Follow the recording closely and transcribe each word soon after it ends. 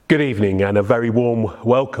Good evening and a very warm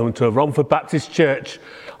welcome to Romford Baptist Church,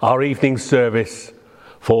 our evening service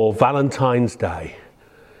for Valentine's Day.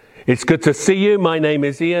 It's good to see you. My name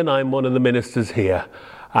is Ian. I'm one of the ministers here,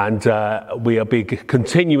 and we are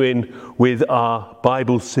continuing with our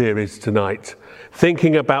Bible series tonight,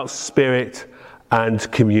 thinking about spirit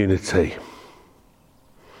and community.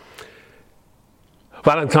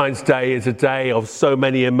 Valentine's Day is a day of so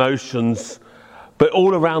many emotions, but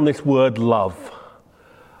all around this word love.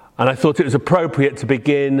 And I thought it was appropriate to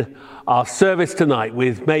begin our service tonight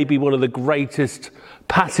with maybe one of the greatest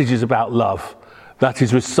passages about love that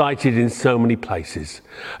is recited in so many places.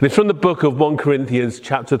 And it's from the book of 1 Corinthians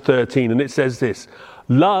chapter 13, and it says this: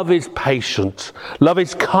 love is patient, love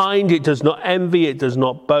is kind, it does not envy, it does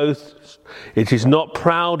not boast, it is not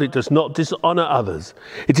proud, it does not dishonor others,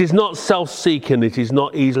 it is not self-seeking, it is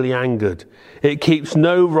not easily angered, it keeps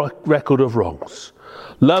no record of wrongs.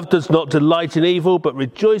 Love does not delight in evil, but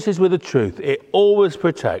rejoices with the truth. It always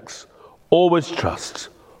protects, always trusts,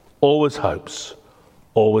 always hopes,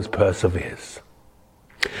 always perseveres.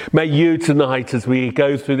 May you tonight, as we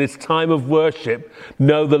go through this time of worship,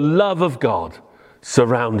 know the love of God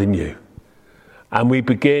surrounding you. And we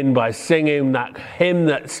begin by singing that hymn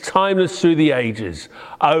that's timeless through the ages.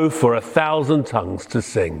 Oh, for 1,000 tongues to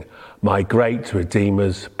sing my great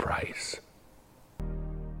Redeemer's praise.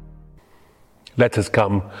 Let us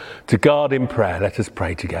come to God in prayer. Let us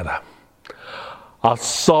pray together. Our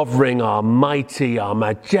sovereign, our mighty, our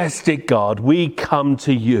majestic God, we come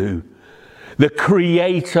to you, the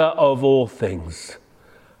creator of all things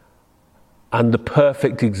and the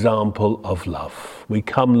perfect example of love. We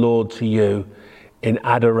come, Lord, to you in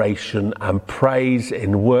adoration and praise,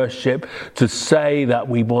 in worship, to say that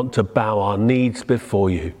we want to bow our knees before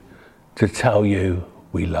you, to tell you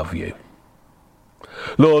we love you.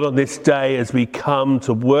 Lord, on this day, as we come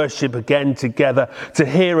to worship again together, to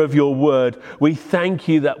hear of your word, we thank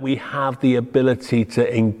you that we have the ability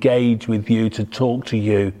to engage with you, to talk to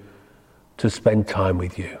you, to spend time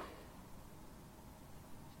with you.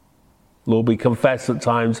 Lord, we confess at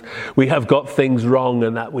times we have got things wrong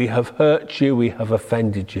and that we have hurt you, we have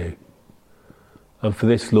offended you. And for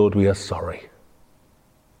this, Lord, we are sorry.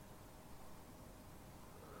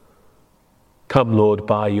 Come, Lord,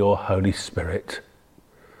 by your Holy Spirit,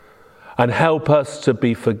 and help us to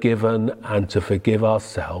be forgiven and to forgive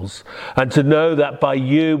ourselves, and to know that by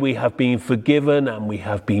you we have been forgiven and we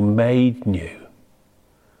have been made new.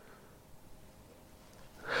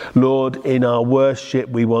 Lord, in our worship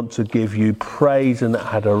we want to give you praise and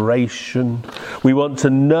adoration. We want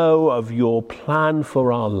to know of your plan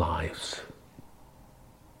for our lives.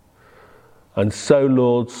 And so,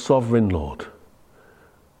 Lord, sovereign Lord,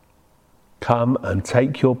 come and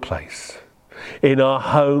take your place in our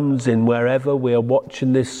homes, in wherever we are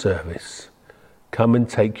watching this service. Come and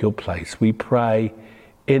take your place. We pray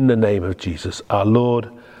in the name of Jesus, our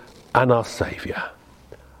Lord and our Saviour.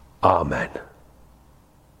 Amen.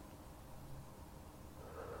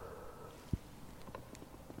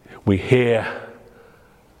 We hear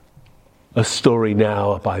a story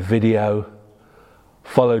now by video,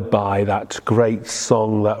 followed by that great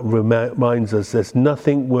song that reminds us there's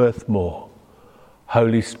nothing worth more.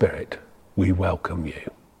 Holy Spirit, we welcome you.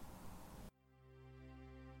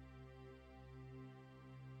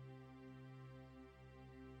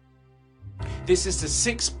 This is the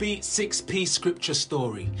 6-beat, 6-piece scripture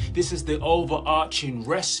story. This is the overarching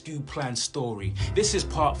rescue plan story. This is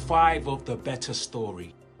part 5 of the better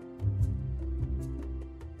story.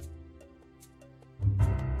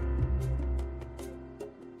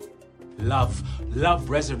 Love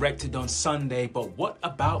resurrected on Sunday, but what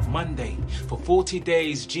about Monday? For 40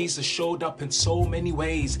 days, Jesus showed up in so many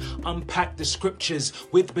ways, unpacked the scriptures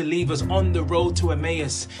with believers on the road to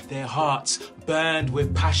Emmaus. Their hearts burned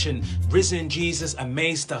with passion. Risen Jesus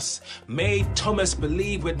amazed us, made Thomas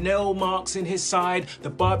believe with nail marks in his side. The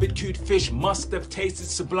barbecued fish must have tasted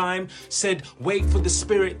sublime. Said, wait for the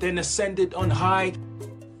Spirit, then ascended on high.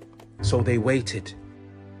 So they waited.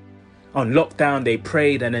 On lockdown, they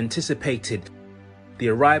prayed and anticipated the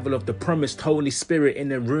arrival of the promised Holy Spirit. In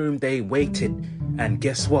the room they waited. And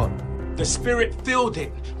guess what? The Spirit filled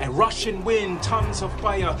it. A rushing wind, tongues of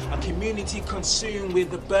fire, a community consumed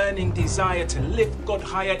with the burning desire to lift God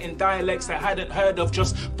higher in dialects they hadn't heard of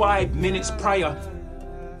just 5 minutes prior.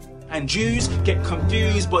 And Jews get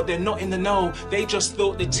confused, but they're not in the know. They just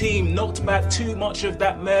thought the team knocked back too much of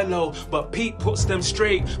that Merlot. But Pete puts them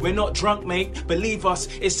straight. We're not drunk, mate. Believe us,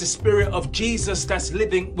 it's the spirit of Jesus that's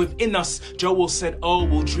living within us. Joel said, oh,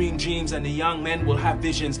 we'll dream dreams and the young men will have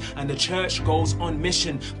visions. And the church goes on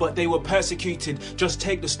mission, but they were persecuted. Just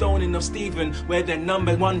take the stoning of Stephen, where their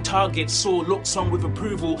number one target Saul looks on with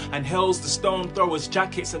approval and hails the stone throwers'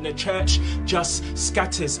 jackets, and the church just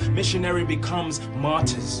scatters. Missionary becomes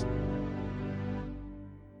martyrs.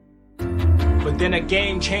 But then a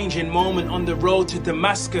game-changing moment on the road to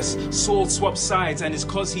Damascus. Saul swaps sides, and it's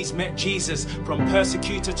cause he's met Jesus. From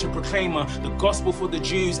persecutor to proclaimer, the gospel for the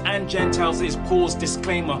Jews and Gentiles is Paul's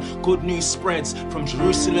disclaimer. Good news spreads from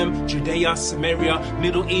Jerusalem, Judea, Samaria,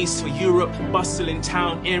 Middle East for Europe, bustling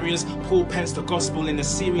town areas. Paul pens the gospel in a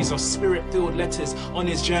series of spirit-filled letters. On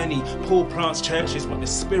his journey, Paul plants churches, but the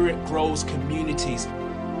spirit grows communities.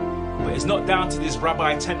 But it's not down to this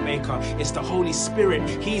rabbi tent maker, it's the Holy Spirit.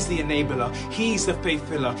 He's the enabler, he's the faith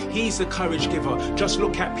filler, he's the courage giver. Just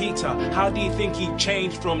look at Peter. How do you think he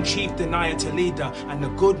changed from chief denier to leader? And the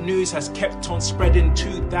good news has kept on spreading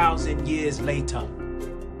 2,000 years later.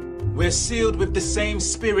 We're sealed with the same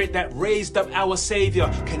spirit that raised up our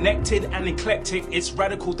Savior. Connected and eclectic, it's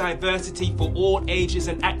radical diversity for all ages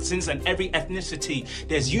and accents and every ethnicity.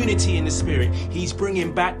 There's unity in the spirit. He's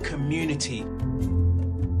bringing back community.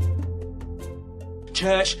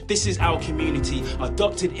 Church, this is our community,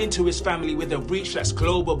 adopted into his family with a reach that's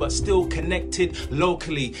global but still connected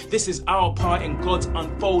locally. This is our part in God's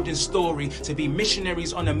unfolding story, to be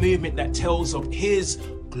missionaries on a movement that tells of his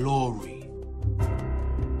glory.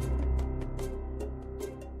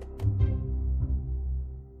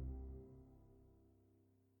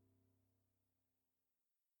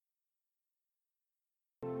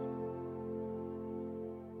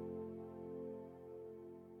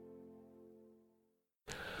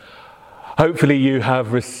 Hopefully you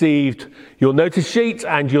have received your notice sheet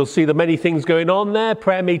and you'll see the many things going on there.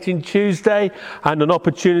 Prayer meeting Tuesday and an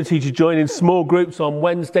opportunity to join in small groups on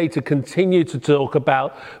Wednesday to continue to talk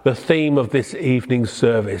about the theme of this evening's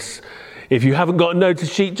service. If you haven't got a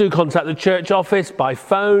notice sheet, do contact the church office by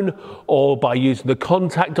phone or by using the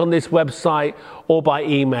contact on this website or by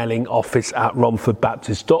emailing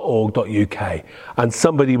office@romfordbaptist.org.uk, and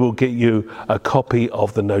somebody will get you a copy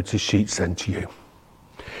of the notice sheet sent to you.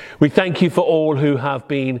 We thank you for all who have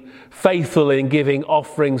been faithful in giving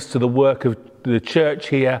offerings to the work of the church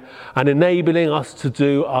here and enabling us to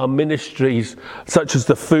do our ministries such as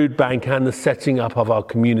the food bank and the setting up of our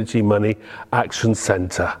Community Money Action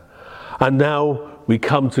Centre. And now we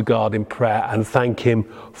come to God in prayer and thank him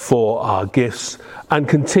for our gifts and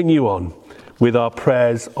continue on with our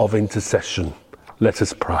prayers of intercession. Let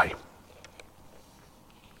us pray.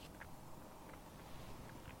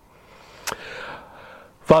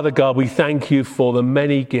 Father God, we thank you for the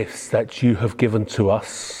many gifts that you have given to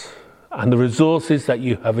us and the resources that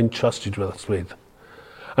you have entrusted us with.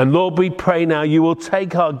 And Lord, we pray now you will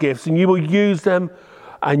take our gifts and you will use them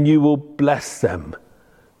and you will bless them,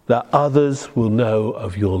 that others will know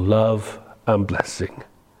of your love and blessing.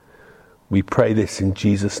 We pray this in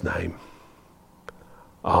Jesus' name.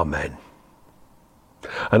 Amen.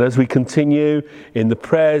 And as we continue in the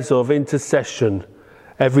prayers of intercession,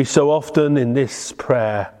 every so often in this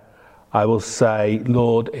prayer, I will say,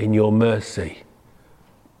 Lord, in your mercy.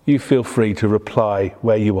 You feel free to reply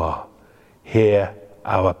where you are. Hear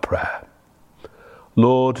our prayer.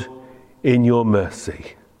 Lord, in your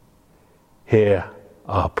mercy, hear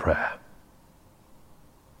our prayer.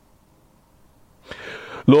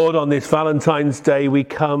 Lord, on this Valentine's Day, we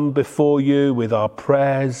come before you with our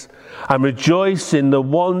prayers and rejoice in the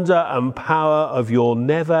wonder and power of your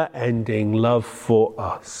never-ending love for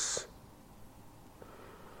us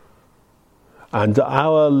and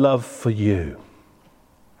our love for you.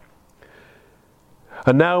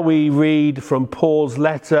 And now we read from Paul's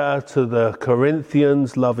letter to the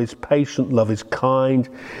Corinthians. Love is patient, love is kind.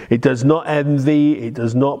 It does not envy, it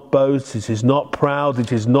does not boast, it is not proud,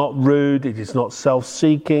 it is not rude, it is not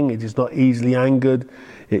self-seeking, it is not easily angered,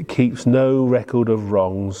 it keeps no record of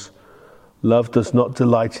wrongs. Love does not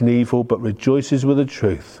delight in evil, but rejoices with the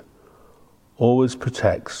truth, always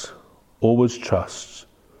protects, always trusts,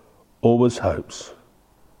 always hopes,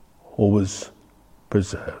 always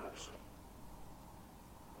preserves.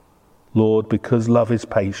 Lord, because love is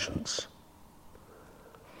patience,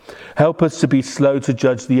 help us to be slow to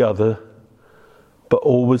judge the other, but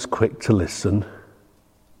always quick to listen.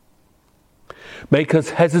 Make us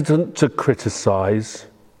hesitant to criticize,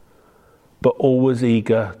 but always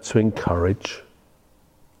eager to encourage.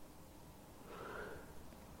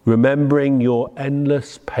 Remembering your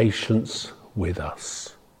endless patience with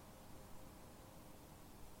us.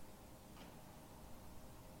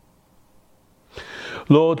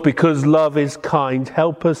 Lord, because love is kind,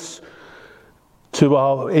 help us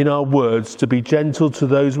in our words to be gentle to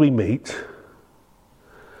those we meet,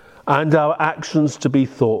 and our actions to be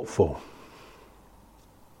thoughtful.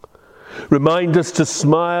 Remind us to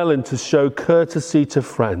smile and to show courtesy to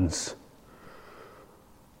friends,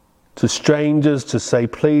 to strangers to say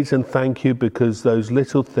please and thank you, because those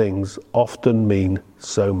little things often mean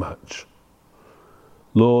so much.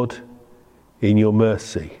 Lord, in your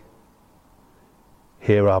mercy,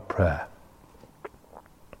 hear our prayer.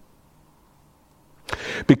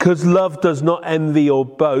 Because love does not envy or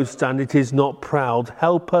boast, and it is not proud,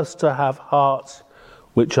 help us to have hearts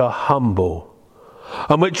which are humble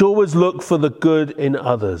and which always look for the good in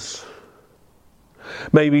others.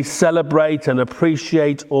 May we celebrate and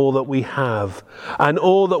appreciate all that we have and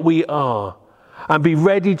all that we are, and be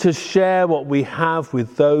ready to share what we have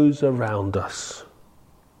with those around us.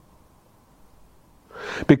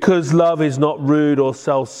 Because love is not rude or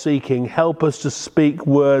self-seeking, help us to speak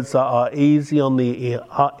words that are easy on the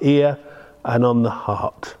ear and on the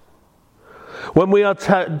heart. When we are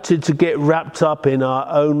tempted to get wrapped up in our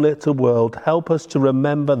own little world, help us to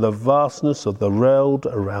remember the vastness of the world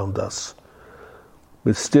around us,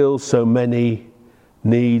 with still so many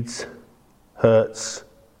needs, hurts,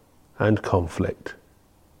 and conflict.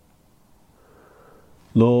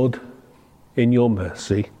 Lord, in your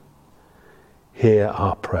mercy, hear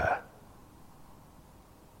our prayer.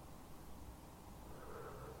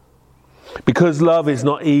 Because love is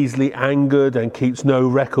not easily angered and keeps no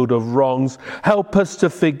record of wrongs, help us to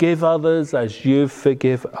forgive others as you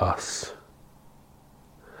forgive us.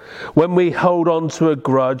 When we hold on to a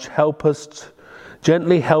grudge,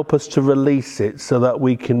 gently help us to release it so that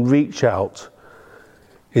we can reach out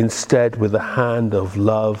instead with a hand of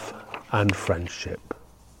love and friendship.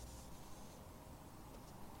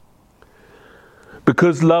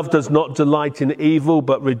 Because love does not delight in evil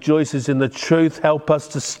but rejoices in the truth, help us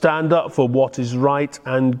to stand up for what is right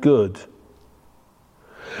and good.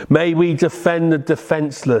 May we defend the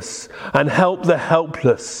defenseless and help the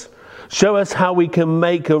helpless. Show us how we can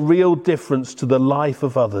make a real difference to the life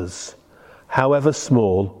of others, however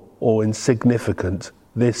small or insignificant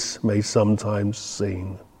this may sometimes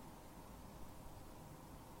seem.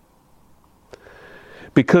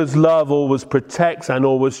 Because love always protects and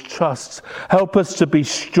always trusts, help us to be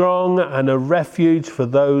strong and a refuge for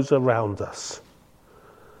those around us.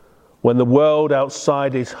 When the world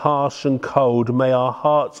outside is harsh and cold, may our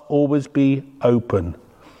hearts always be open,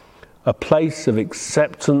 a place of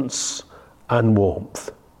acceptance and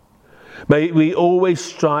warmth. May we always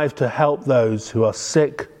strive to help those who are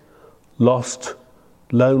sick, lost,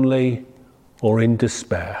 lonely, or in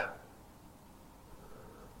despair.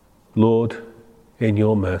 Lord, in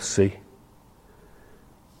your mercy,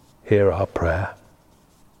 hear our prayer.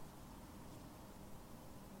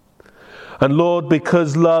 And Lord,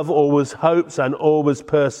 because love always hopes and always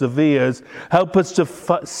perseveres, help us to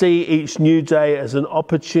see each new day as an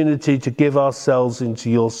opportunity to give ourselves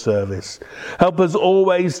into your service. Help us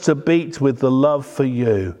always to beat with the love for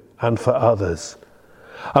you and for others.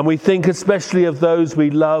 And we think especially of those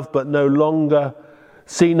we love but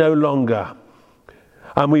see no longer.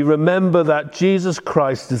 And we remember that Jesus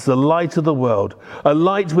Christ is the light of the world, a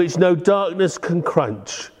light which no darkness can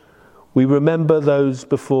quench. We remember those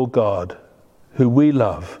before God who we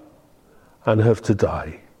love and have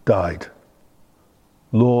died.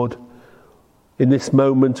 Lord, in this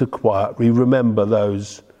moment of quiet, we remember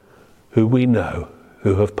those who we know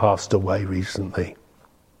who have passed away recently.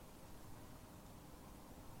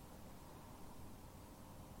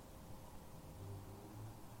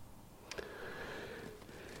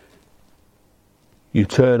 You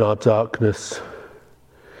turn our darkness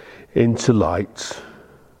into light.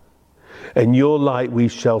 In your light we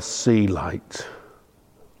shall see light.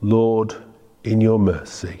 Lord, in your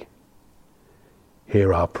mercy,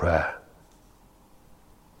 hear our prayer.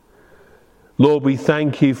 Lord, we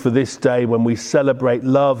thank you for this day when we celebrate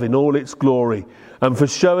love in all its glory, and for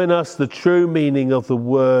showing us the true meaning of the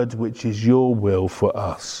word which is your will for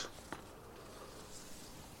us.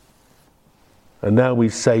 And now we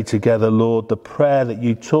say together, Lord, the prayer that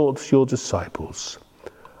you taught your disciples.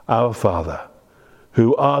 Our Father,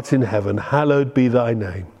 who art in heaven, hallowed be thy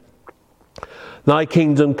name. Thy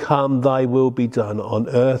kingdom come, thy will be done on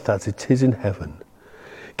earth as it is in heaven.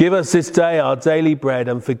 Give us this day our daily bread,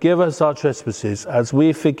 and forgive us our trespasses as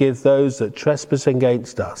we forgive those that trespass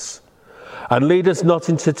against us. And lead us not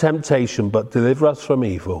into temptation, but deliver us from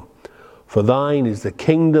evil. For thine is the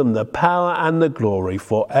kingdom, the power, and the glory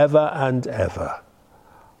forever and ever.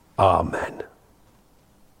 Amen.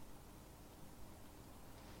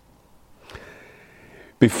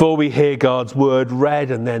 Before we hear God's word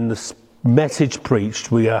read and then the message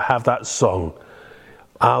preached, we have that song,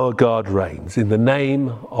 Our God Reigns, in the name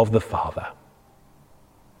of the Father.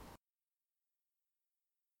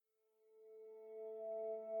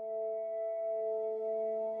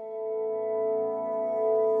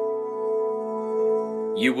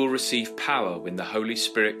 You will receive power when the Holy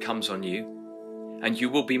Spirit comes on you, and you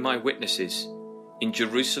will be my witnesses in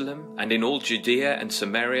Jerusalem and in all Judea and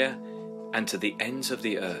Samaria and to the ends of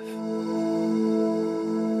the earth.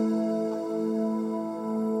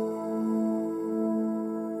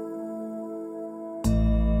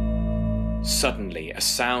 Suddenly, a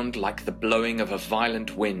sound like the blowing of a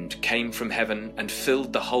violent wind came from heaven and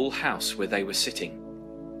filled the whole house where they were sitting.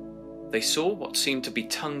 They saw what seemed to be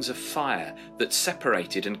tongues of fire that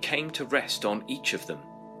separated and came to rest on each of them.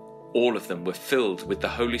 All of them were filled with the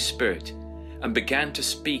Holy Spirit and began to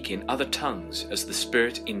speak in other tongues as the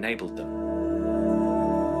Spirit enabled them.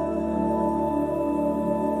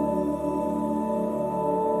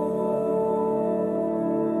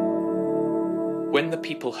 When the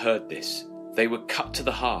people heard this, they were cut to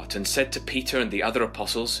the heart and said to Peter and the other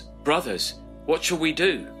apostles, "Brothers, what shall we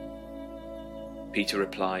do?" Peter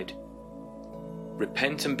replied,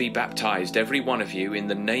 "Repent and be baptized, every one of you, in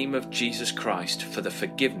the name of Jesus Christ for the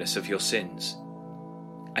forgiveness of your sins,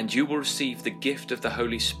 and you will receive the gift of the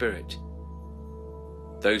Holy Spirit."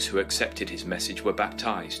 Those who accepted his message were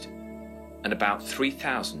baptized, and about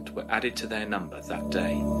 3,000 were added to their number that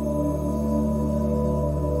day.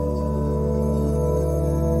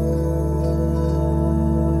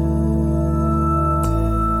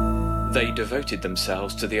 They devoted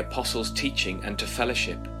themselves to the apostles' teaching and to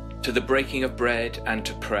fellowship, to the breaking of bread and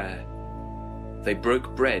to prayer. They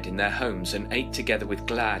broke bread in their homes and ate together with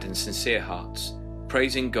glad and sincere hearts,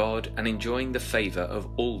 praising God and enjoying the favor of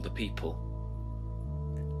all the people.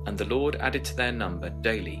 And the Lord added to their number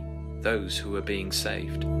daily those who were being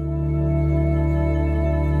saved.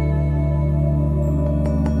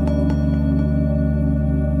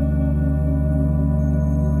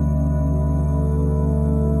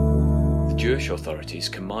 Jewish authorities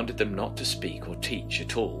commanded them not to speak or teach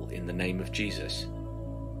at all in the name of Jesus.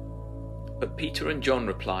 But Peter and John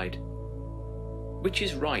replied, "Which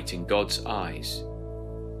is right in God's eyes,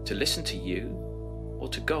 to listen to you or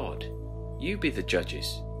to God? You be the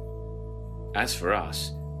judges. As for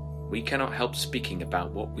us, we cannot help speaking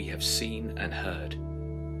about what we have seen and heard."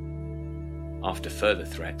 After further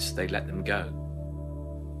threats, they let them go.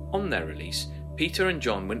 On their release, Peter and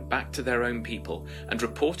John went back to their own people and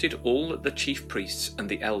reported all that the chief priests and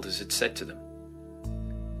the elders had said to them.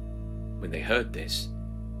 When they heard this,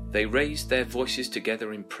 they raised their voices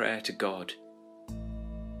together in prayer to God.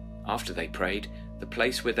 After they prayed, the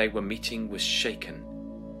place where they were meeting was shaken,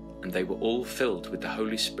 and they were all filled with the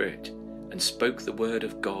Holy Spirit and spoke the word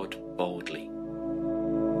of God boldly.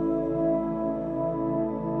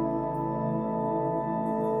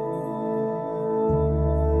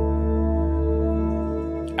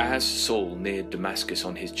 As Saul neared Damascus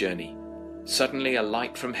on his journey, suddenly a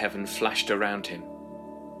light from heaven flashed around him.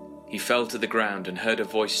 He fell to the ground and heard a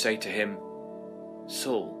voice say to him,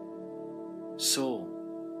 "Saul, Saul,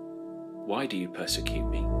 why do you persecute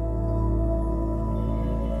me?"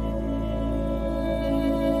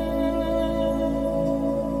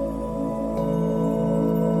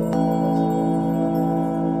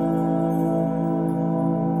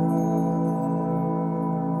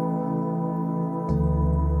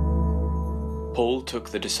 Paul took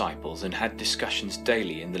the disciples and had discussions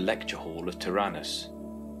daily in the lecture hall of Tyrannus.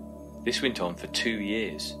 This went on for 2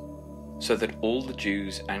 years, so that all the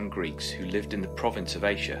Jews and Greeks who lived in the province of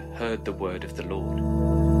Asia heard the word of the Lord.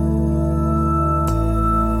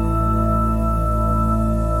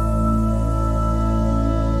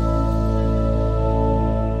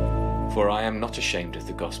 For I am not ashamed of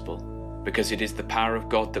the gospel, because it is the power of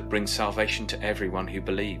God that brings salvation to everyone who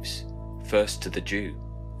believes, first to the Jew,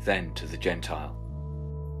 then to the Gentile.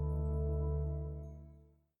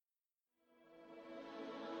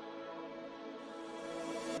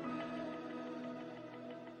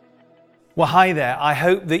 Well, hi there. I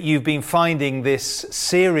hope that you've been finding this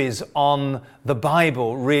series on the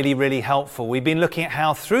Bible really, really helpful. We've been looking at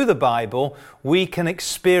how through the Bible we can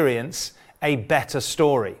experience a better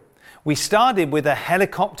story. We started with a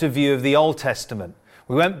helicopter view of the Old Testament.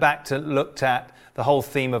 We went back to looked at the whole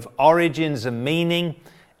theme of origins and meaning,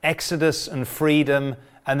 Exodus and freedom,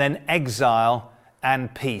 and then exile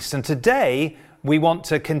and peace. And today we want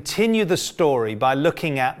to continue the story by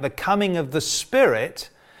looking at the coming of the Spirit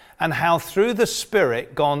and how through the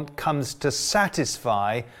Spirit God comes to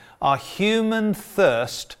satisfy our human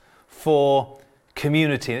thirst for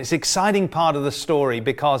community. And it's an exciting part of the story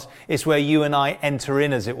because it's where you and I enter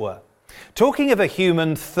in, as it were. Talking of a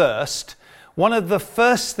human thirst, one of the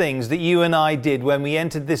first things that you and I did when we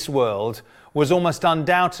entered this world was almost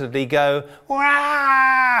undoubtedly go,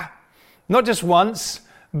 "Wah!" Not just once,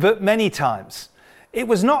 but many times. It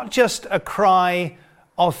was not just a cry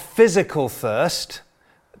of physical thirst,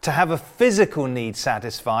 to have a physical need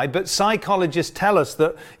satisfied, but psychologists tell us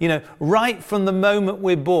that, right from the moment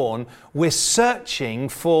we're born, we're searching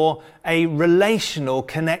for a relational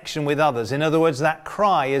connection with others. In other words, that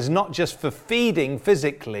cry is not just for feeding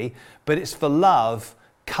physically, but it's for love,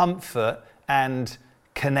 comfort, and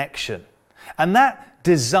connection. And that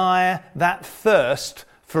desire, that thirst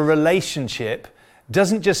for relationship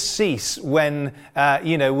doesn't just cease when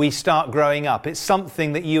we start growing up. It's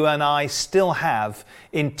something that you and I still have,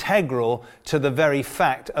 integral to the very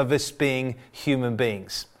fact of us being human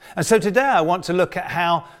beings. And so today I want to look at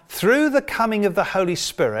how through the coming of the Holy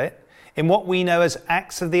Spirit, in what we know as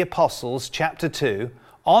Acts of the Apostles, chapter 2,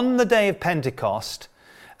 on the day of Pentecost,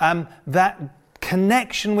 that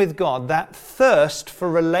connection with God, that thirst for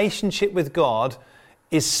relationship with God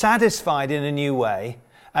is satisfied in a new way.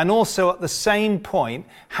 And also at the same point,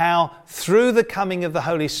 how through the coming of the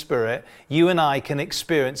Holy Spirit, you and I can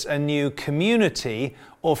experience a new community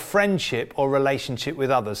or friendship or relationship with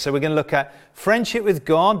others. So we're going to look at friendship with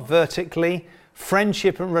God vertically,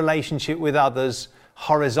 friendship and relationship with others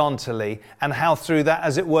horizontally, and how through that,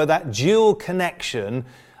 as it were, that dual connection,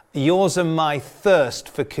 yours and my thirst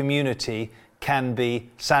for community can be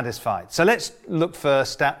satisfied. So let's look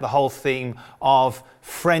first at the whole theme of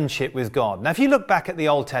friendship with God. Now, if you look back at the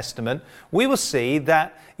Old Testament, we will see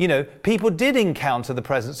that, people did encounter the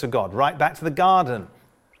presence of God. Right back to the garden,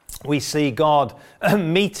 we see God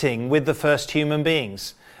meeting with the first human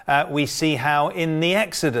beings. We see how in the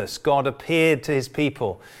Exodus, God appeared to his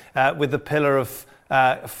people with the pillar of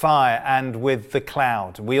fire and with the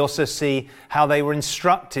cloud. We also see how they were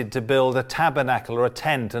instructed to build a tabernacle or a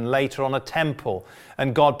tent and later on a temple.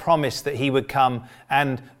 And God promised that he would come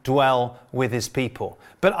and dwell with his people.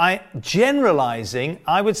 But generalizing,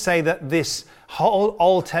 I would say that this whole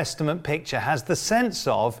Old Testament picture has the sense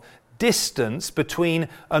of distance between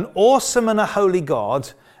an awesome and a holy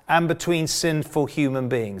God and between sinful human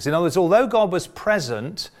beings. In other words, although God was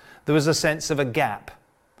present, there was a sense of a gap.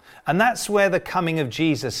 And that's where the coming of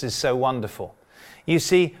Jesus is so wonderful. You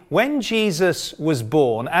see, when Jesus was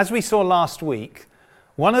born, as we saw last week,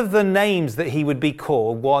 one of the names that he would be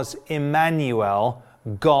called was Emmanuel,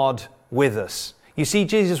 God with us. You see,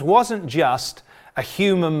 Jesus wasn't just a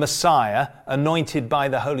human Messiah anointed by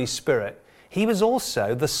the Holy Spirit. He was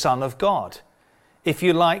also the Son of God. If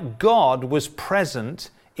you like, God was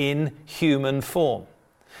present in human form.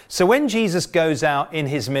 So when Jesus goes out in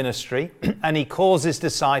his ministry and he calls his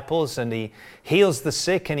disciples and he heals the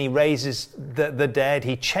sick and he raises the dead,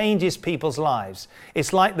 he changes people's lives.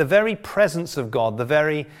 It's like the very presence of God, the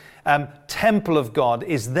very temple of God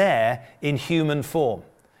is there in human form.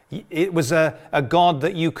 It was a God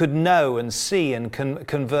that you could know and see and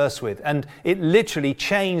converse with. And it literally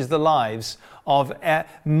changed the lives of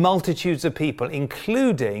multitudes of people,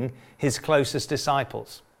 including his closest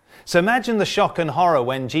disciples. So imagine the shock and horror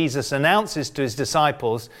when Jesus announces to his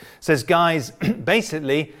disciples, says, guys,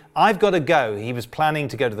 basically, I've got to go. He was planning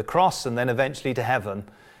to go to the cross and then eventually to heaven.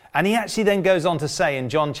 And he actually then goes on to say in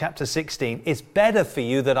John chapter 16, it's better for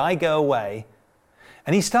you that I go away.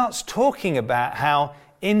 And he starts talking about how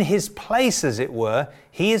in his place, as it were,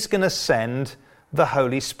 he is going to send the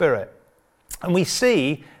Holy Spirit. And we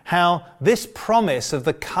see how this promise of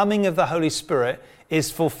the coming of the Holy Spirit is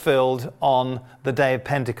fulfilled on the day of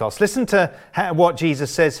Pentecost. Listen to what Jesus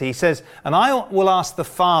says. He says, and I will ask the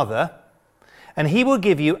Father, and he will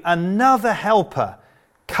give you another helper,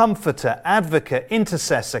 comforter, advocate,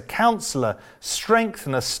 intercessor, counselor,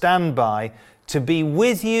 strengthener, standby, to be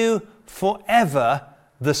with you forever,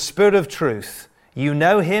 the Spirit of truth. You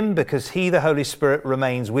know him because he, the Holy Spirit,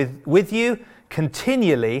 remains with you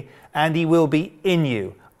continually, and he will be in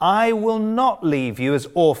you. I will not leave you as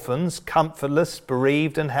orphans, comfortless,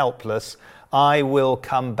 bereaved and helpless. I will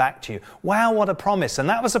come back to you. Wow, what a promise. And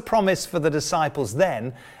that was a promise for the disciples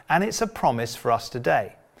then, and it's a promise for us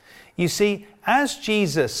today. You see, as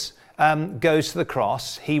Jesus goes to the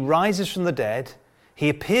cross, he rises from the dead, he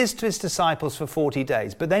appears to his disciples for 40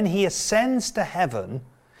 days, but then he ascends to heaven.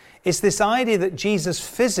 It's this idea that Jesus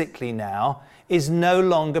physically now is no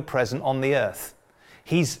longer present on the earth.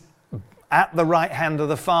 He's at the right hand of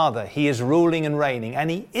the Father. He is ruling and reigning, and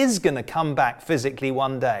he is going to come back physically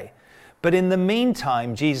one day. But in the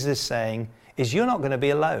meantime, Jesus is saying, you're not going to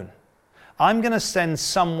be alone. I'm going to send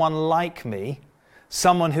someone like me,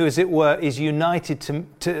 someone who, as it were, is united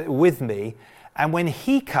with me. And when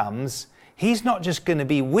he comes, he's not just going to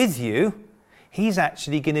be with you, he's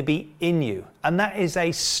actually going to be in you. And that is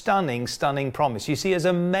a stunning, stunning promise. You see, as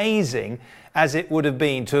amazing as it would have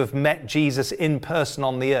been to have met Jesus in person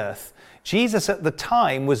on the earth, Jesus at the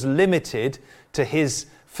time was limited to his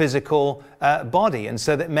physical body. And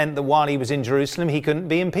so that meant that while he was in Jerusalem, he couldn't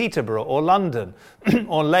be in Peterborough or London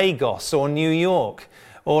or Lagos or New York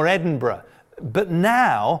or Edinburgh. But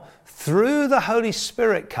now, through the Holy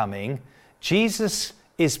Spirit coming, Jesus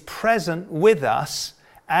is present with us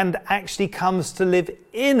and actually comes to live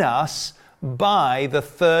in us by the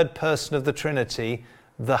third person of the Trinity,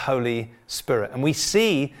 the Holy Spirit. And we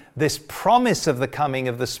see this promise of the coming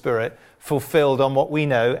of the Spirit fulfilled on what we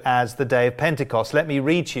know as the day of Pentecost. Let me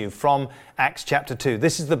read to you from Acts chapter 2.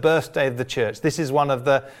 This is the birthday of the church. This is one of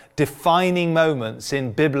the defining moments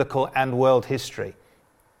in biblical and world history.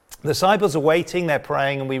 The disciples are waiting, they're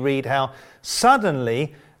praying, and we read how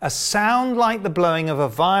suddenly a sound like the blowing of a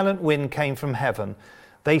violent wind came from heaven.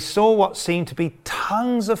 They saw what seemed to be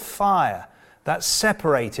tongues of fire that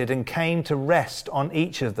separated and came to rest on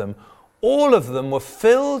each of them. All of them were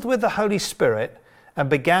filled with the Holy Spirit and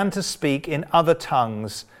began to speak in other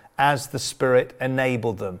tongues as the Spirit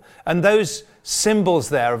enabled them. And those symbols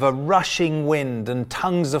there of a rushing wind and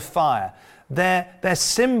tongues of fire, they're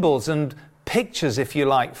symbols and pictures, if you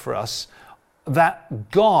like, for us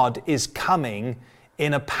that God is coming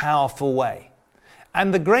in a powerful way.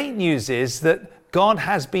 And the great news is that God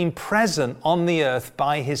has been present on the earth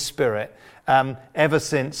by his Spirit ever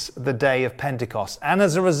since the day of Pentecost. And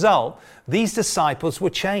as a result, these disciples were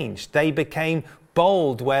changed. They became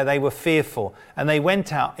bold where they were fearful, and they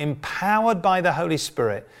went out empowered by the Holy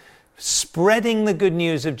Spirit, spreading the good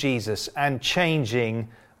news of Jesus and changing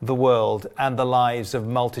the world and the lives of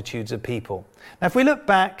multitudes of people. Now, if we look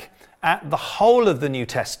back at the whole of the New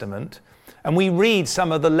Testament and we read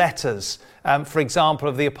some of the letters, for example,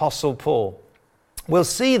 of the Apostle Paul, we'll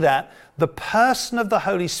see that the person of the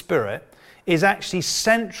Holy Spirit is actually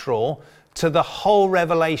central to the whole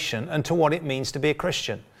revelation and to what it means to be a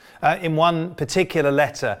Christian. In one particular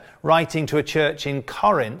letter, writing to a church in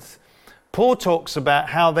Corinth, Paul talks about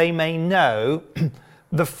how they may know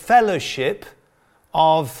the fellowship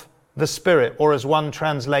of the Spirit, or as one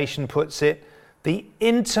translation puts it, the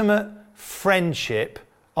intimate friendship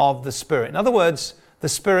of the Spirit. In other words, the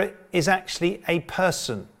Spirit is actually a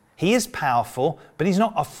person. He is powerful, but he's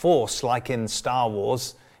not a force like in Star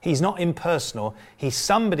Wars. He's not impersonal. He's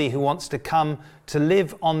somebody who wants to come to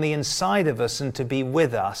live on the inside of us and to be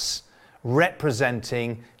with us,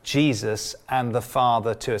 representing Jesus and the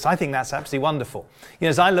Father to us. I think that's absolutely wonderful. You know,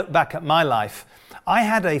 as I look back at my life, I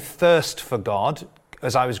had a thirst for God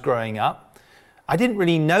as I was growing up. I didn't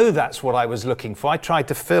really know that's what I was looking for. I tried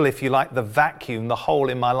to fill, if you like, the vacuum, the hole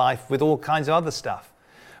in my life with all kinds of other stuff.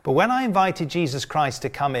 But when I invited Jesus Christ to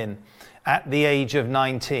come in at the age of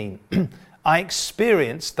 19, I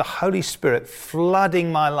experienced the Holy Spirit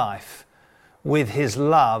flooding my life with his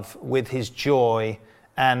love, with his joy,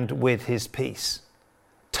 and with his peace.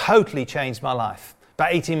 Totally changed my life.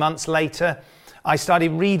 About 18 months later, I started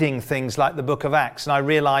reading things like the book of Acts, and I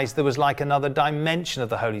realized there was like another dimension of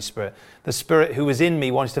the Holy Spirit. The Spirit who was in me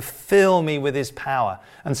wanted to fill me with his power.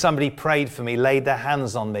 And somebody prayed for me, laid their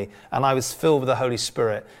hands on me, and I was filled with the Holy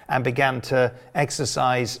Spirit and began to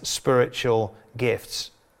exercise spiritual gifts.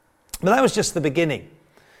 But that was just the beginning.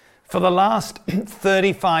 For the last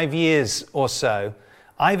 35 years or so,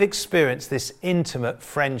 I've experienced this intimate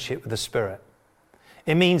friendship with the Spirit.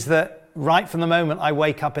 It means that right from the moment I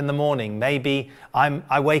wake up in the morning, maybe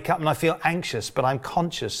I wake up and I feel anxious, but I'm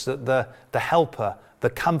conscious that the helper, the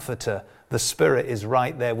comforter, the Spirit is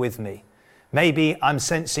right there with me. Maybe I'm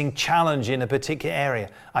sensing challenge in a particular area.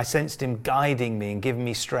 I sensed him guiding me and giving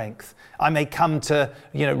me strength. I may come to,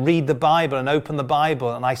 read the Bible and open the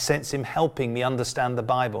Bible, and I sense him helping me understand the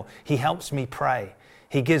Bible. He helps me pray.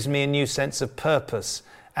 He gives me a new sense of purpose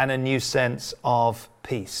and a new sense of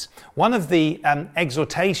peace. One of the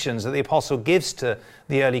exhortations that the apostle gives to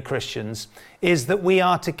the early Christians is that we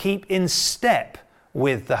are to keep in step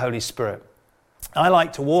with the Holy Spirit. I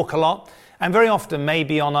like to walk a lot, and very often,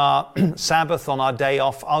 maybe on our Sabbath, on our day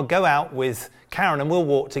off, I'll go out with Karen and we'll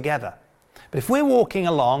walk together. But if we're walking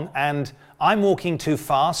along and I'm walking too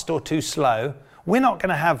fast or too slow, we're not going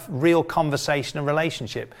to have real conversation and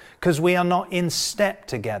relationship because we are not in step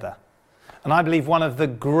together. And I believe one of the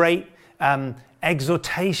great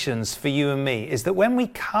exhortations for you and me is that when we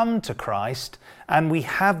come to Christ and we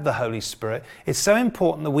have the Holy Spirit, it's so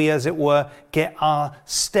important that we, as it were, get our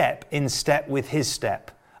step in step with his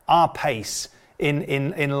step, our pace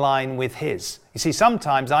in line with His. You see,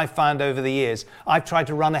 sometimes I've found over the years, I've tried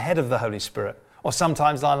to run ahead of the Holy Spirit, or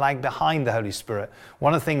sometimes I lag behind the Holy Spirit.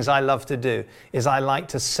 One of the things I love to do is I like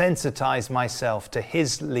to sensitize myself to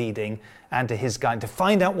His leading and to His guidance, to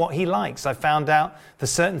find out what He likes. I found out the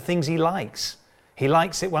certain things He likes. He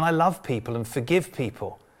likes it when I love people and forgive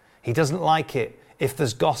people. He doesn't like it if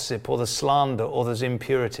there's gossip or there's slander or there's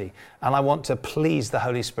impurity. And I want to please the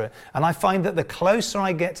Holy Spirit. And I find that the closer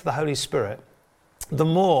I get to the Holy Spirit, the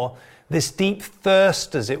more this deep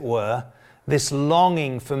thirst, as it were, this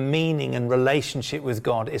longing for meaning and relationship with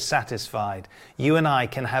God is satisfied. You and I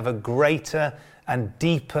can have a greater and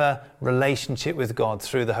deeper relationship with God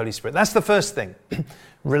through the Holy Spirit. That's the first thing.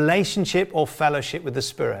 Relationship or fellowship with the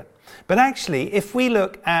Spirit. But actually, if we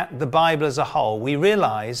look at the Bible as a whole, we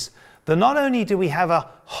realize that not only do we have a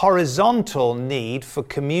horizontal need for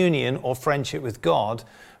communion or friendship with God,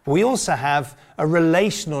 but we also have a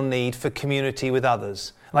relational need for community with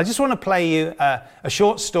others. And I just want to play you a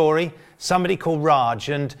short story, somebody called Raj,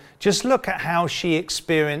 and just look at how she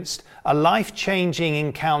experienced a life-changing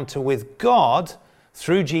encounter with God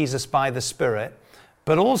through Jesus by the Spirit,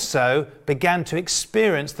 but also began to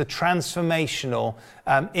experience the transformational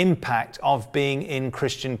impact of being in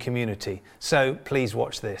Christian community. So please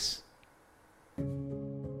watch this.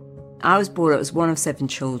 I was brought up as one of 7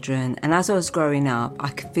 children, and as I was growing up, I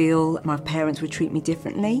could feel my parents would treat me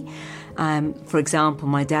differently. For example,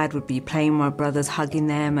 my dad would be playing with my brothers, hugging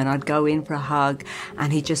them, and I'd go in for a hug,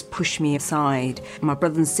 and he'd just push me aside. My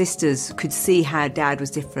brothers and sisters could see how dad was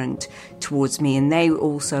different towards me, and they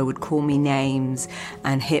also would call me names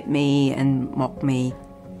and hit me and mock me.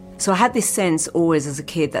 So I had this sense always as a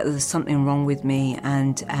kid that there was something wrong with me,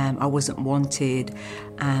 and I wasn't wanted,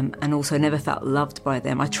 and also never felt loved by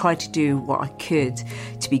them. I tried to do what I could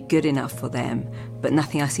to be good enough for them, but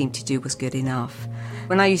nothing I seemed to do was good enough.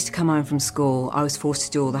 When I used to come home from school, I was forced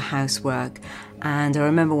to do all the housework, and I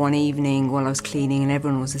remember one evening while I was cleaning and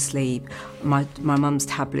everyone was asleep, my mum's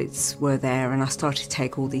tablets were there, and I started to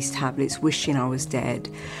take all these tablets wishing I was dead.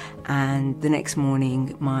 And the next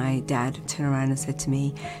morning, my dad turned around and said to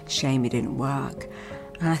me, "Shame it didn't work."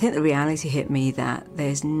 And I think the reality hit me that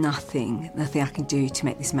there's nothing I can do to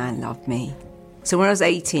make this man love me. So when I was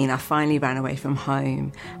 18, I finally ran away from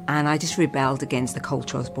home, and I just rebelled against the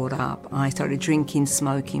culture I was brought up. I started drinking,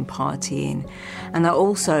 smoking, partying, and I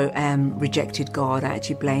also rejected God. I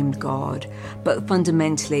actually blamed God. But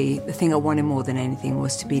fundamentally, the thing I wanted more than anything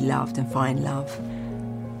was to be loved and find love.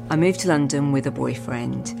 I moved to London with a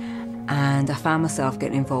boyfriend, and I found myself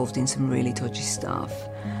getting involved in some really dodgy stuff.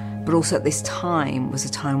 But also at this time was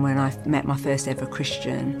a time when I met my first ever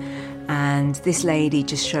Christian, and this lady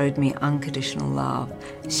just showed me unconditional love.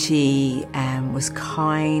 She was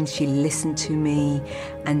kind, she listened to me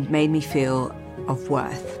and made me feel of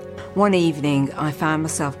worth. One evening I found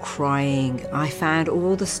myself crying. I found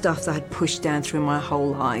all the stuff that I had pushed down through my whole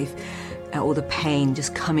life, all the pain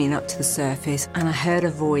just coming up to the surface, and I heard a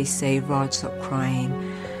voice say, "Raj, stop crying."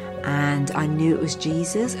 And I knew it was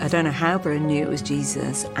Jesus. I don't know how, but I knew it was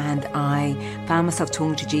Jesus. And I found myself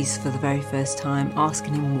talking to Jesus for the very first time,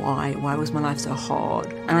 asking him why was my life so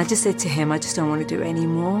hard? And I just said to him, "I just don't want to do it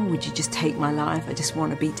anymore. Would you just take my life? I just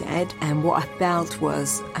want to be dead." And what I felt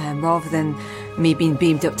was, rather than me being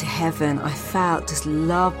beamed up to heaven, I felt just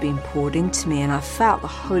love being poured into me, and I felt the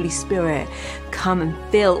Holy Spirit come and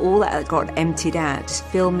fill all that got emptied out, just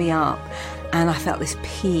fill me up. And I felt this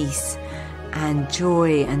peace and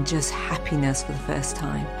joy and just happiness for the first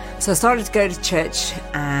time. So I started to go to church,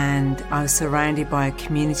 and I was surrounded by a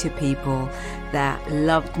community of people that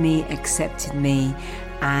loved me, accepted me,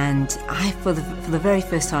 and for the very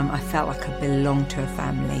first time I felt like I belonged to a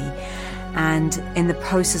family. And in the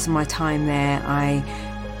process of my time there,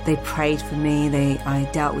 they prayed for me. I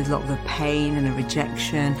dealt with a lot of the pain and the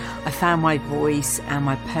rejection. I found my voice and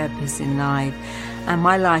my purpose in life. And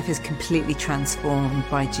my life is completely transformed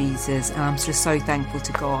by Jesus. And I'm just so thankful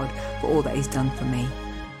to God for all that he's done for me.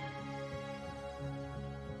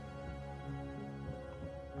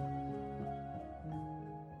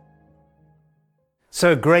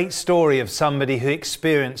 So a great story of somebody who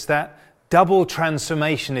experienced that double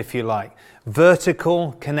transformation, if you like.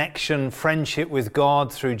 Vertical connection, friendship with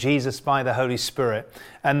God through Jesus by the Holy Spirit,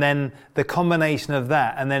 and then the combination of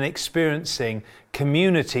that, and then experiencing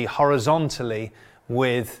community horizontally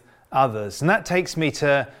with others. And that takes me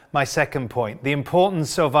to my second point, the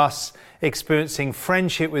importance of us experiencing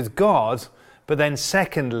friendship with God, but then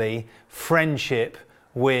secondly, friendship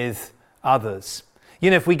with others. You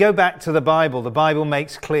know, if we go back to the Bible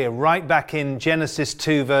makes clear right back in Genesis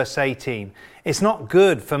 2 verse 18, it's not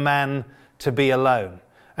good for man to be alone.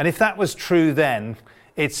 And if that was true then,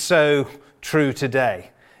 it's so true today.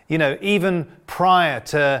 You know, even prior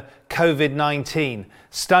to COVID-19,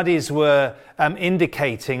 studies were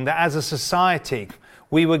indicating that as a society,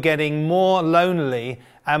 we were getting more lonely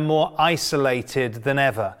and more isolated than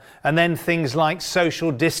ever. And then things like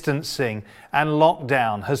social distancing and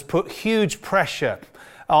lockdown has put huge pressure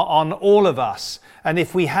on all of us. And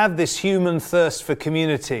if we have this human thirst for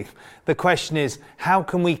community, the question is, how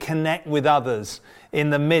can we connect with others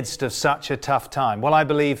in the midst of such a tough time? Well, I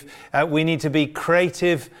believe we need to be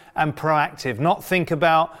creative and proactive, not think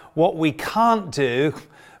about what we can't do,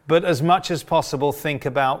 but as much as possible, think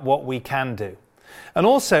about what we can do. And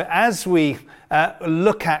also, as we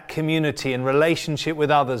look at community and relationship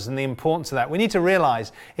with others and the importance of that, we need to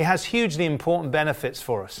realize it has hugely important benefits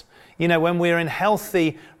for us. You know, when we're in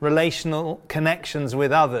healthy relational connections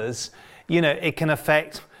with others, you know, it can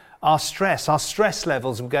affect our stress. Our stress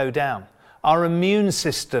levels will go down. Our immune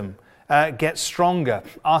system gets stronger.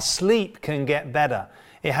 Our sleep can get better.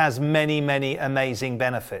 It has many, many amazing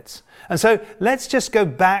benefits. And so let's just go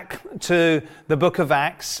back to the book of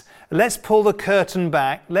Acts. Let's pull the curtain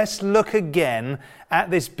back. Let's look again at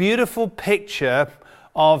this beautiful picture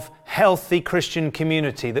of healthy Christian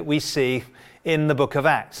community that we see in the book of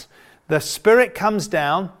Acts. The Spirit comes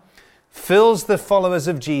down, fills the followers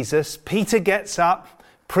of Jesus. Peter gets up,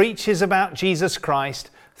 preaches about Jesus Christ.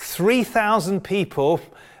 3,000 people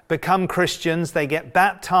become Christians. They get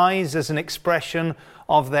baptized as an expression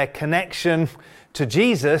of their connection to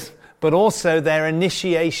Jesus, but also their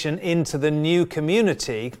initiation into the new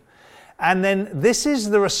community. And then this is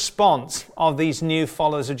the response of these new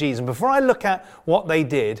followers of Jesus. Before I look at what they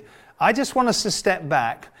did, I just want us to step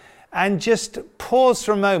back and just pause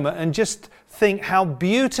for a moment and just think how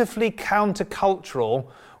beautifully countercultural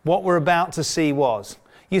what we're about to see was.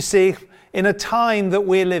 You see, in a time that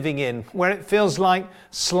we're living in, where it feels like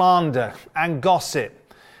slander and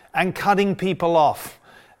gossip and cutting people off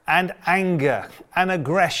and anger and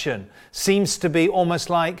aggression seems to be almost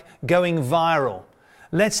like going viral,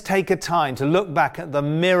 let's take a time to look back at the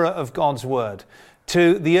mirror of God's Word,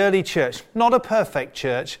 to the early church, not a perfect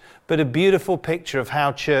church, but a beautiful picture of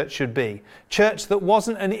how church should be. Church that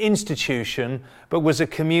wasn't an institution, but was a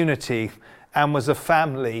community and was a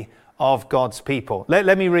family of God's people.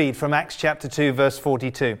 Let me read from Acts chapter 2, verse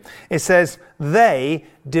 42. It says, "They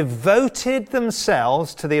devoted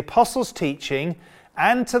themselves to the apostles' teaching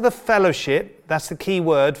and to the fellowship," that's the key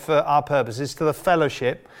word for our purposes, to the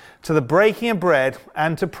fellowship, to the breaking of bread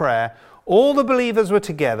and to prayer. All the believers were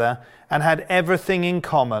together and had everything in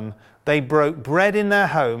common. They broke bread in their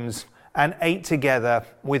homes and ate together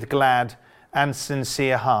with glad and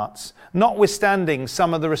sincere hearts. Notwithstanding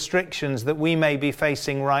some of the restrictions that we may be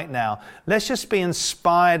facing right now, let's just be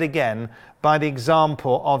inspired again by the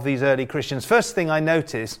example of these early Christians. First thing I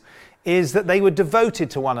notice is that they were devoted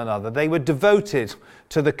to one another. They were devoted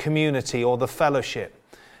to the community or the fellowship.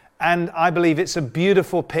 And I believe it's a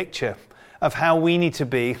beautiful picture of how we need to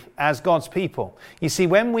be as God's people. You see,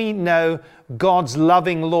 when we know God's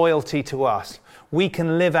loving loyalty to us, we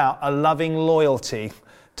can live out a loving loyalty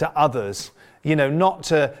to others. You know, not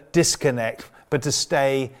to disconnect, but to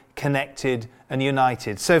stay connected and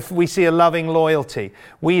united. So if we see a loving loyalty,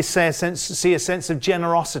 we see a sense of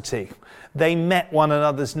generosity. They met one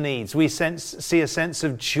another's needs. We see a sense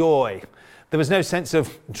of joy. There was no sense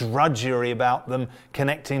of drudgery about them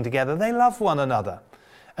connecting together. They loved one another.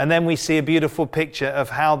 And then we see a beautiful picture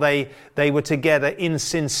of how they were together in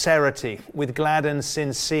sincerity, with glad and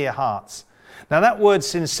sincere hearts. Now that word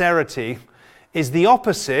sincerity is the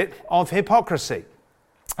opposite of hypocrisy.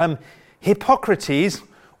 Hippocrates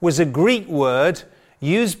was a Greek word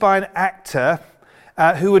used by an actor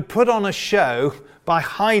who would put on a show by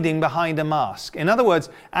hiding behind a mask. In other words,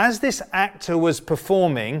 as this actor was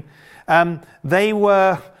performing, they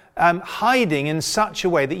were hiding in such a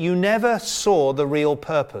way that you never saw the real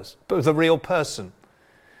person.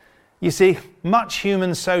 You see, much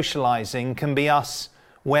human socializing can be us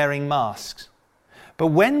wearing masks. But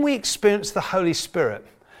when we experience the Holy Spirit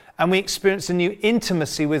and we experience a new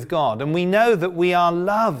intimacy with God and we know that we are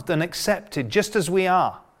loved and accepted just as we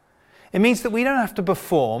are, it means that we don't have to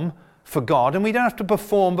perform for God and we don't have to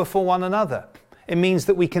perform before one another. It means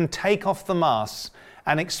that we can take off the masks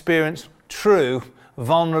and experience true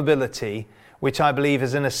vulnerability, which I believe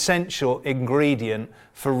is an essential ingredient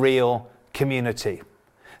for real community.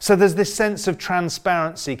 So there's this sense of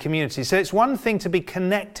transparency, community. So it's one thing to be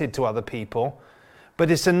connected to other people, but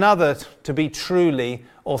it's another to be truly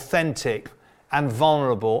authentic and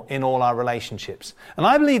vulnerable in all our relationships. And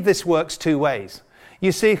I believe this works two ways.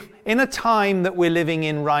 You see, in a time that we're living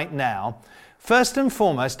in right now, first and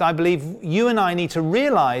foremost, I believe you and I need to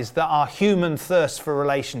realize that our human thirst for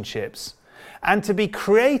relationships and to be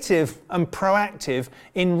creative and proactive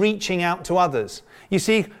in reaching out to others. You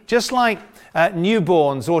see, just like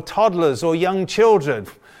newborns or toddlers or young children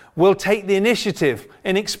will take the initiative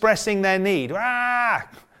in expressing their need.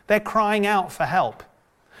 They're crying out for help.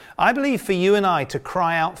 I believe for you and I to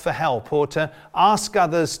cry out for help or to ask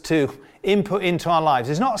others to input into our lives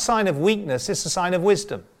is not a sign of weakness, it's a sign of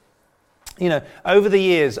wisdom. You know, over the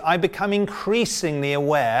years, I've become increasingly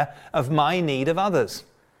aware of my need of others.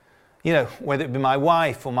 You know, whether it be my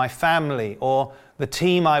wife or my family or the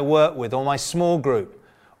team I work with or my small group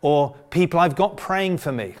or people I've got praying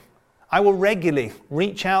for me. I will regularly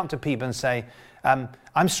reach out to people and say,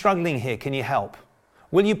 I'm struggling here, can you help?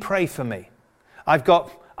 Will you pray for me? I've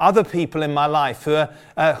got other people in my life who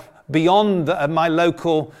are beyond my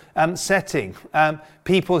local setting,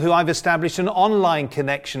 people who I've established an online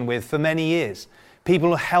connection with for many years, people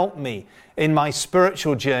who help me in my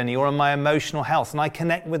spiritual journey or in my emotional health, and I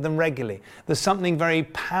connect with them regularly. There's something very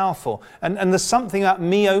powerful, and there's something about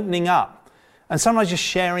me opening up, and sometimes just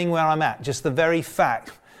sharing where I'm at, just the very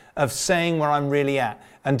fact of saying where I'm really at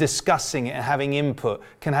and discussing it and having input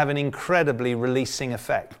can have an incredibly releasing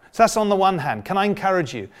effect. So that's on the one hand. Can I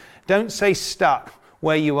encourage you? Don't stay stuck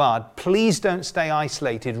where you are. Please don't stay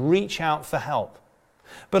isolated. Reach out for help.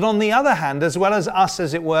 But on the other hand, as well as us,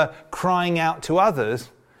 as it were, crying out to others,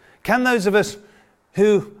 can those of us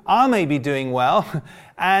who are maybe doing well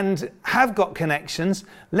and have got connections,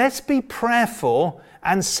 let's be prayerful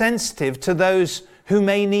and sensitive to those who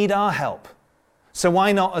may need our help. So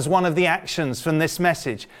why not, as one of the actions from this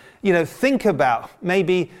message, you know, think about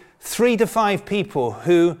maybe 3 to 5 people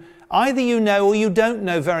who either you know or you don't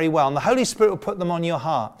know very well, and the Holy Spirit will put them on your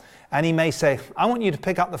heart, and He may say, I want you to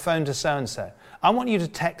pick up the phone to so-and-so. I want you to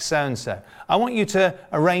text so-and-so. I want you to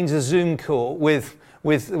arrange a Zoom call with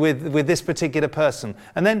this particular person.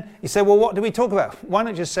 And then you say, well, what do we talk about? Why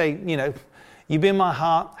not just say, you know, you've been in my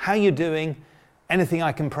heart, how you doing, anything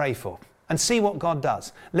I can pray for? And see what God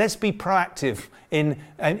does. Let's be proactive in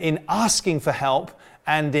asking for help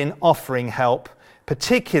and in offering help,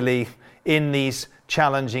 particularly in these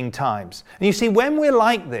challenging times. And you see, when we're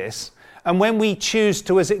like this, and when we choose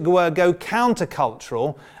to, as it were, go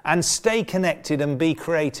countercultural and stay connected and be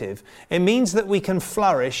creative, it means that we can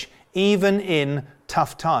flourish even in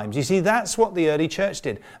tough times. You see, that's what the early church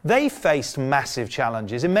did. They faced massive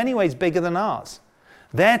challenges, in many ways bigger than ours.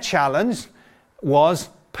 Their challenge was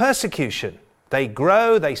persecution. They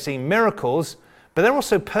grow, they see miracles, but they're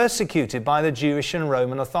also persecuted by the Jewish and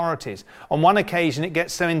Roman authorities. On one occasion, it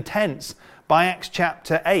gets so intense by Acts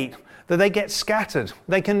chapter 8 that they get scattered.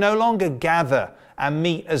 They can no longer gather and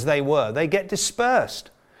meet as they were. They get dispersed.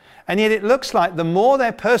 And yet it looks like the more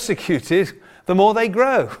they're persecuted, the more they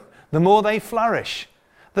grow, the more they flourish.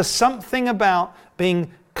 There's something about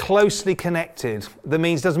being closely connected that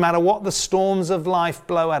means doesn't matter what the storms of life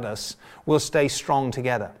blow at us, we'll stay strong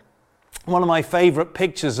together. One of my favorite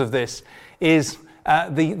pictures of this is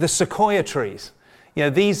the sequoia trees. You know,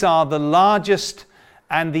 these are the largest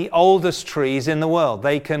and the oldest trees in the world.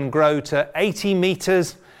 They can grow to 80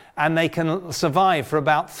 meters and they can survive for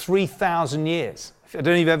about 3,000 years. I don't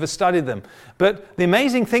know if you've ever studied them. But the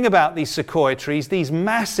amazing thing about these sequoia trees, these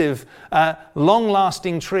massive,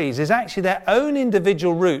 long-lasting trees, is actually their own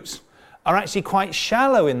individual roots are actually quite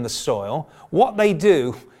shallow in the soil. What they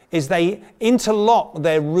do is they interlock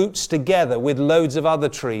their roots together with loads of other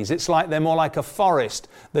trees. It's like they're more like a forest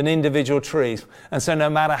than individual trees. And so no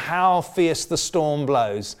matter how fierce the storm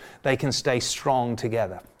blows, they can stay strong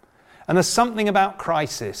together. And there's something about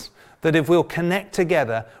crisis that if we'll connect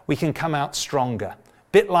together, we can come out stronger.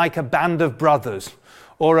 Bit like a band of brothers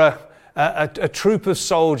or a troop of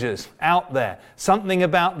soldiers out there. Something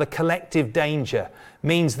about the collective danger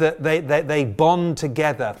means that they bond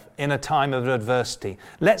together in a time of adversity.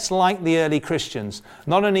 Let's, like the early Christians,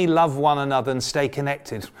 not only love one another and stay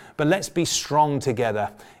connected, but let's be strong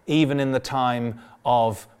together, even in the time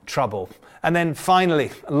of trouble. And then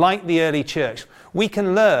finally, like the early church, we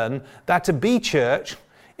can learn that to be church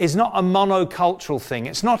is not a monocultural thing.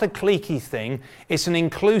 It's not a cliquey thing. It's an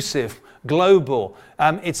inclusive, global,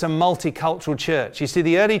 it's a multicultural church. You see,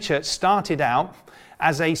 the early church started out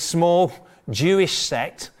as a small Jewish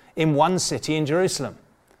sect in one city in Jerusalem.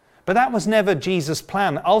 But that was never Jesus'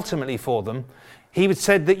 plan ultimately for them. He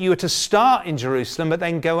said that you were to start in Jerusalem, but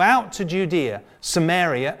then go out to Judea,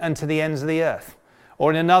 Samaria, and to the ends of the earth. Or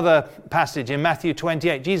in another passage in Matthew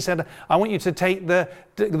 28, Jesus said, I want you to take the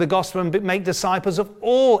gospel and make disciples of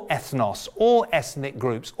all ethnos, all ethnic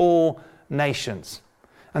groups, all nations.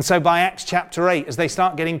 And so by Acts chapter 8, as they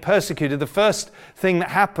start getting persecuted, the first thing that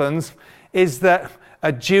happens is that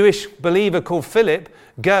a Jewish believer called Philip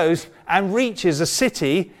goes and reaches a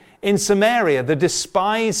city In Samaria, the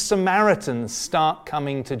despised Samaritans start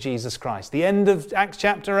coming to Jesus Christ. The end of Acts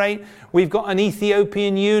chapter 8, we've got an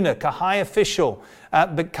Ethiopian eunuch, a high official,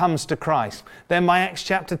 that comes to Christ. Then by Acts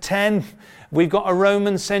chapter 10, we've got a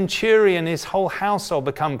Roman centurion, his whole household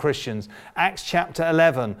become Christians. Acts chapter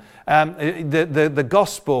 11, the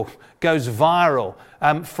gospel goes viral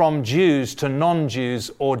from Jews to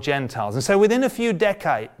non-Jews or Gentiles. And so within a few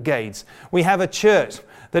decades, we have a church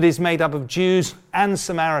that is made up of Jews and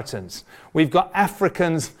Samaritans. We've got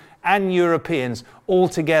Africans and Europeans all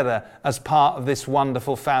together as part of this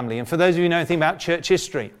wonderful family. And for those of you who know anything about church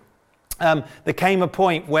history, there came a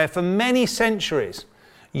point where for many centuries,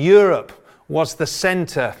 Europe was the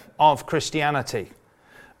center of Christianity.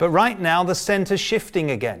 But right now, the center's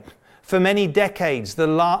shifting again. For many decades,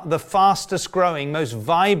 the fastest growing, most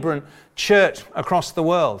vibrant church across the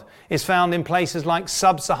world is found in places like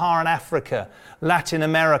sub-Saharan Africa, Latin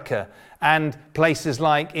America, and places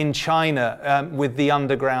like in China with the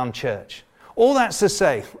underground church. All that's to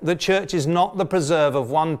say, the church is not the preserve of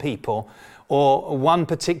one people or one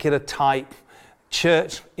particular type.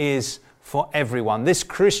 Church is for everyone. This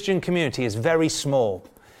Christian community is very small.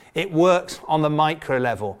 It works on the micro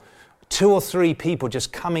level, 2 or 3 people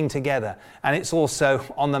just coming together. And it's also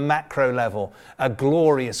on the macro level, a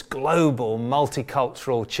glorious, global,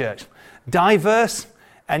 multicultural church. Diverse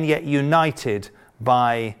and yet united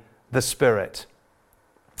by the Spirit.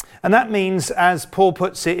 And that means, as Paul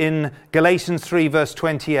puts it in Galatians 3 verse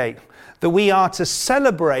 28, that we are to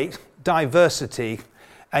celebrate diversity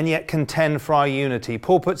and yet contend for our unity.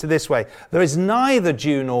 Paul puts it this way: there is neither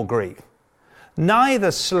Jew nor Greek, neither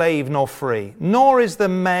slave nor free, nor is there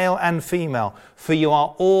male and female, for you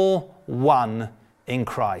are all one in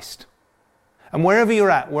Christ. And wherever you're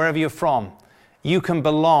at, wherever you're from, you can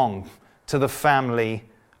belong to the family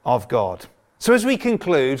of God. So as we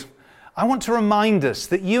conclude, I want to remind us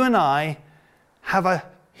that you and I have a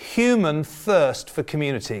human thirst for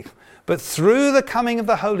community. But through the coming of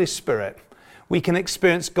the Holy Spirit, we can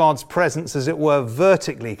experience God's presence, as it were,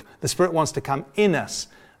 vertically. The Spirit wants to come in us,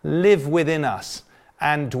 live within us,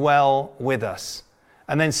 and dwell with us.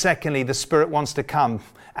 And then secondly, the Spirit wants to come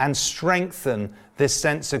and strengthen this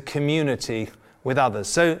sense of community with others.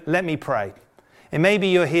 So let me pray. And maybe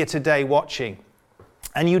you're here today watching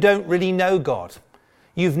and you don't really know God.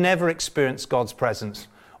 You've never experienced God's presence.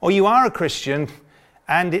 Or you are a Christian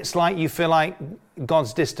and it's like you feel like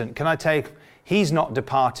God's distant. Can I tell you, He's not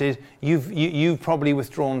departed. You've probably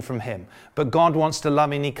withdrawn from Him. But God wants to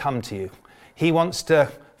lovingly come to you. He wants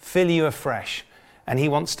to fill you afresh. And He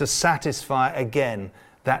wants to satisfy again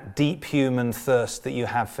that deep human thirst that you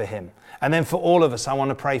have for Him. And then for all of us, I want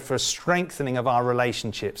to pray for a strengthening of our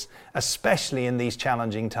relationships, especially in these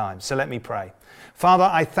challenging times. So let me pray. Father,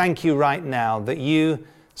 I thank you right now that you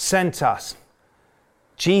sent us,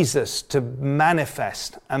 Jesus, to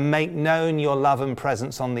manifest and make known your love and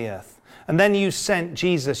presence on the earth. And then you sent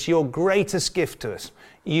Jesus, your greatest gift to us.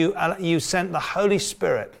 You sent the Holy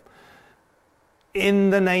Spirit.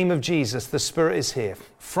 In the name of Jesus, the Spirit is here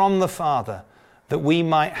from the Father, that we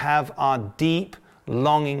might have our deep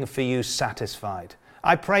longing for you satisfied.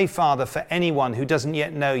 I pray, Father, for anyone who doesn't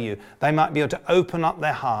yet know you, they might be able to open up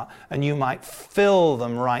their heart and you might fill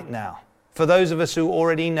them right now. For those of us who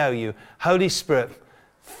already know you, Holy Spirit,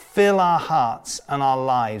 fill our hearts and our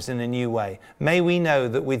lives in a new way. May we know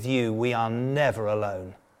that with you we are never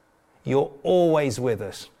alone. You're always with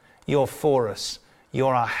us. You're for us.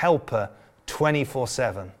 You're our helper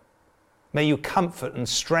 24/7. May you comfort and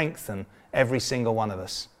strengthen every single one of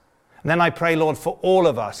us. And then I pray, Lord, for all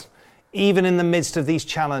of us, even in the midst of these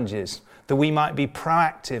challenges, that we might be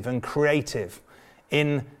proactive and creative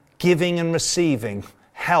in giving and receiving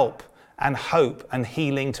help and hope and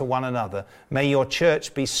healing to one another. May your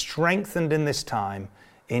church be strengthened in this time.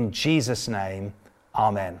 In Jesus' name,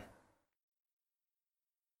 amen.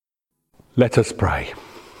 Let us pray.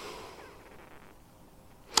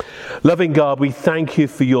 Loving God, we thank you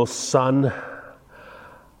for your Son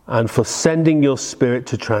and for sending your Spirit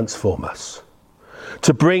to transform us,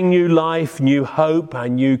 to bring new life, new hope,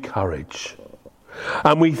 and new courage.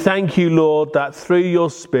 And we thank you, Lord, that through your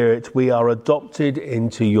Spirit we are adopted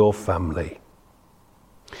into your family.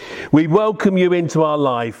 We welcome you into our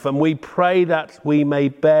life and we pray that we may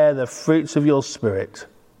bear the fruits of your Spirit.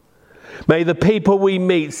 May the people we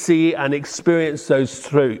meet see and experience those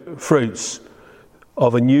fruits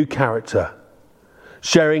of a new character,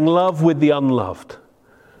 sharing love with the unloved,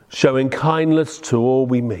 showing kindness to all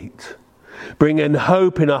we meet, bringing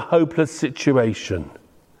hope in a hopeless situation.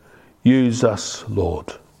 Use us,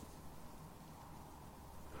 Lord.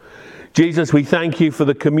 Jesus, we thank you for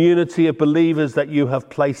the community of believers that you have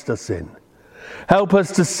placed us in. Help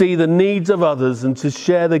us to see the needs of others and to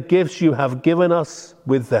share the gifts you have given us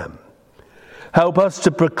with them. Help us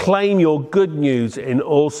to proclaim your good news in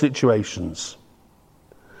all situations.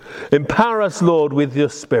 Empower us, Lord, with your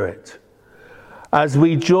Spirit as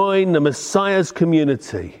we join the Messiah's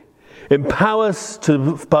community. Empower us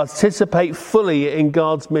to participate fully in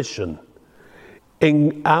God's mission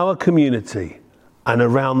in our community and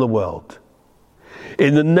around the world.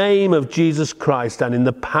 In the name of Jesus Christ and in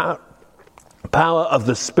the power of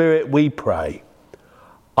the Spirit we pray.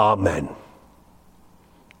 Amen.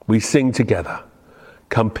 We sing together,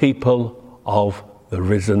 "Come people of the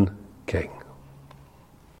risen King."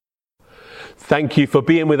 Thank you for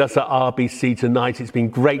being with us at RBC tonight. It's been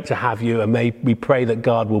great to have you, and may we pray that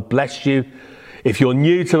God will bless you. If you're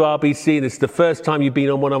new to RBC and it's the first time you've been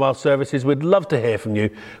on one of our services, we'd love to hear from you.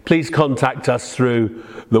 Please contact us through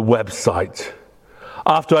the website.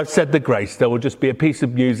 After I've said the grace, there will just be a piece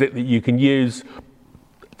of music that you can use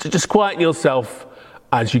to just quieten yourself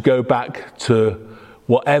as you go back to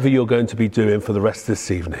whatever you're going to be doing for the rest of this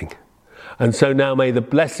evening. And so now may the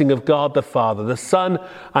blessing of God the Father, the Son,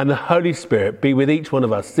 and the Holy Spirit be with each one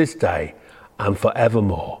of us this day and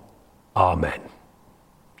forevermore. Amen.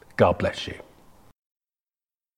 God bless you.